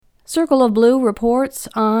Circle of Blue reports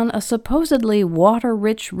on a supposedly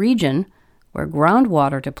water-rich region where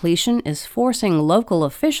groundwater depletion is forcing local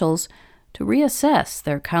officials to reassess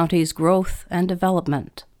their county's growth and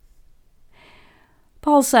development.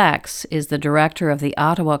 Paul Sachs is the director of the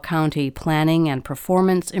Ottawa County Planning and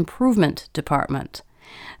Performance Improvement Department.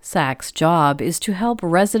 Sachs' job is to help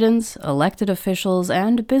residents, elected officials,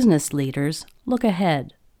 and business leaders look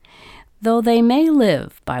ahead. Though they may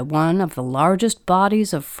live by one of the largest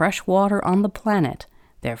bodies of fresh water on the planet,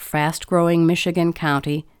 their fast-growing Michigan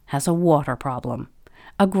county has a water problem,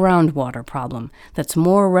 a groundwater problem that's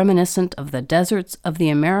more reminiscent of the deserts of the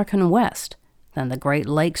American West than the Great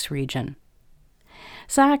Lakes region.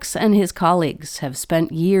 Sachs and his colleagues have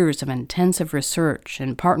spent years of intensive research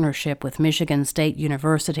in partnership with Michigan State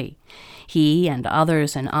University. He and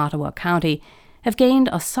others in Ottawa County have gained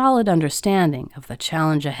a solid understanding of the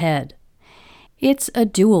challenge ahead. It's a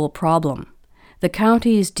dual problem. The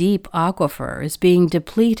county's deep aquifer is being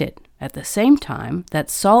depleted at the same time that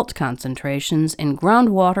salt concentrations in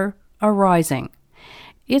groundwater are rising.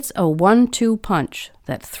 It's a 1-2 punch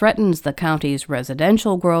that threatens the county's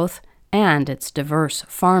residential growth and its diverse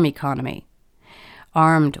farm economy.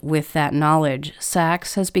 Armed with that knowledge,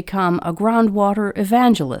 Sachs has become a groundwater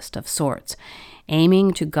evangelist of sorts,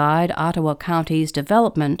 aiming to guide Ottawa County's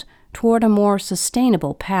development toward a more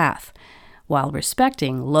sustainable path, while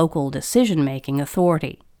respecting local decision-making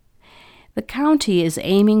authority. The county is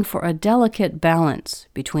aiming for a delicate balance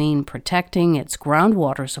between protecting its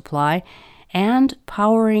groundwater supply and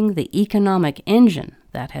powering the economic engine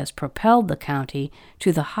that has propelled the county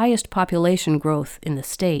to the highest population growth in the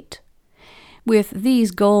state. With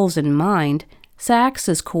these goals in mind, Sachs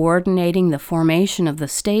is coordinating the formation of the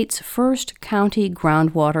state's first County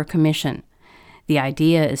Groundwater Commission. The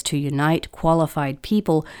idea is to unite qualified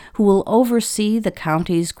people who will oversee the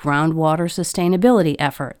county's groundwater sustainability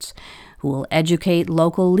efforts, who will educate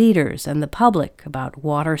local leaders and the public about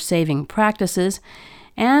water-saving practices,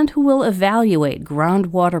 and who will evaluate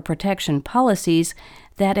groundwater protection policies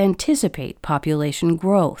that anticipate population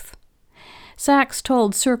growth. Sachs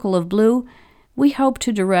told Circle of Blue, "We hope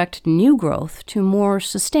to direct new growth to more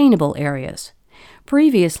sustainable areas.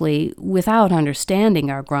 Previously, without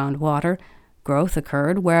understanding our groundwater, growth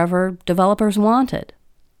occurred wherever developers wanted."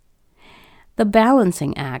 The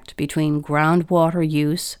balancing act between groundwater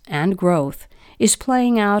use and growth is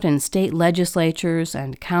playing out in state legislatures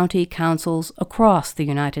and county councils across the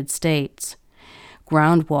United States.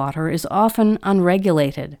 Groundwater is often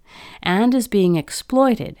unregulated and is being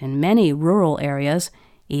exploited in many rural areas,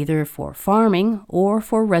 either for farming or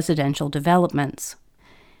for residential developments.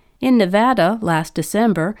 In Nevada, last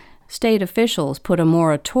December, state officials put a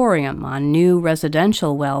moratorium on new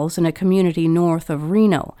residential wells in a community north of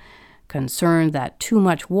Reno, concerned that too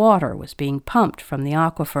much water was being pumped from the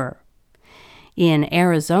aquifer. In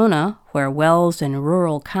Arizona, where wells in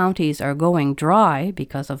rural counties are going dry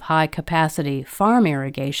because of high-capacity farm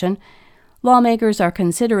irrigation, lawmakers are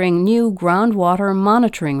considering new groundwater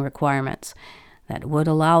monitoring requirements that would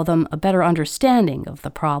allow them a better understanding of the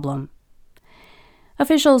problem.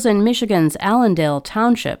 Officials in Michigan's Allendale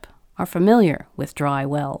Township are familiar with dry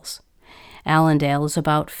wells. Allendale is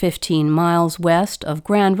about 15 miles west of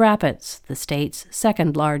Grand Rapids, the state's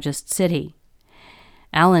second-largest city.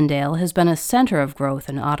 Allendale has been a center of growth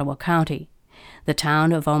in Ottawa County. The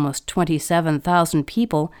town of almost 27,000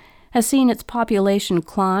 people has seen its population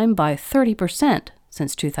climb by 30%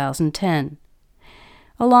 since 2010.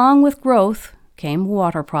 Along with growth came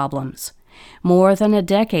water problems. More than a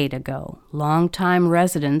decade ago, longtime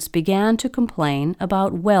residents began to complain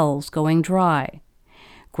about wells going dry.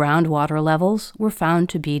 Groundwater levels were found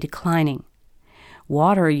to be declining.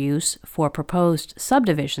 Water use for proposed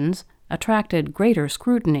subdivisions attracted greater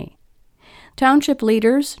scrutiny. Township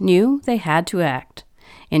leaders knew they had to act.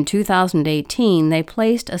 In 2018, they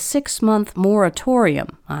placed a 6-month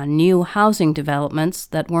moratorium on new housing developments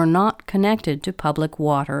that were not connected to public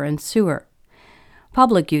water and sewer.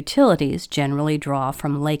 Public utilities generally draw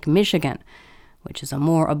from Lake Michigan, which is a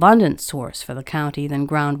more abundant source for the county than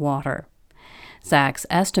groundwater. Sachs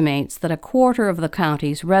estimates that a quarter of the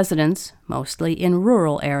county's residents, mostly in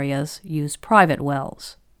rural areas, use private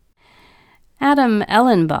wells. Adam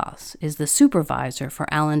Ellenboss is the supervisor for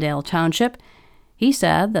Allendale Township. He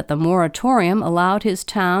said that the moratorium allowed his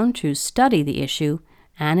town to study the issue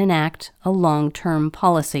and enact a long-term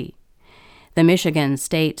policy. The Michigan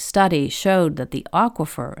State study showed that the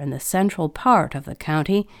aquifer in the central part of the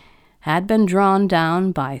county had been drawn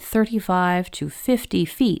down by 35 to 50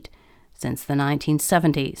 feet since the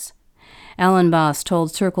 1970s. Ellenboss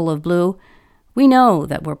told Circle of Blue, "We know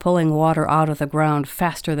that we're pulling water out of the ground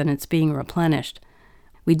faster than it's being replenished.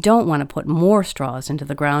 We don't want to put more straws into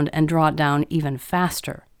the ground and draw it down even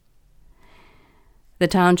faster. The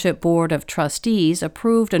Township Board of Trustees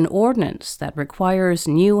approved an ordinance that requires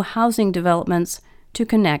new housing developments to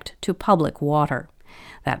connect to public water.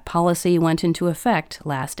 That policy went into effect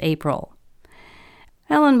last April.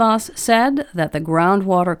 Ellenboss said that the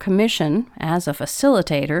Groundwater Commission, as a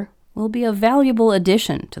facilitator, will be a valuable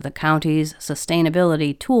addition to the county's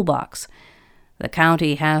sustainability toolbox. The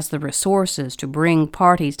county has the resources to bring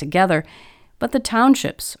parties together, but the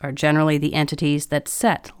townships are generally the entities that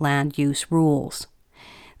set land use rules.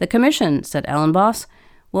 The commission, said Ellenboss,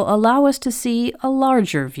 will allow us to see a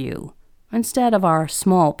larger view instead of our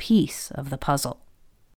small piece of the puzzle.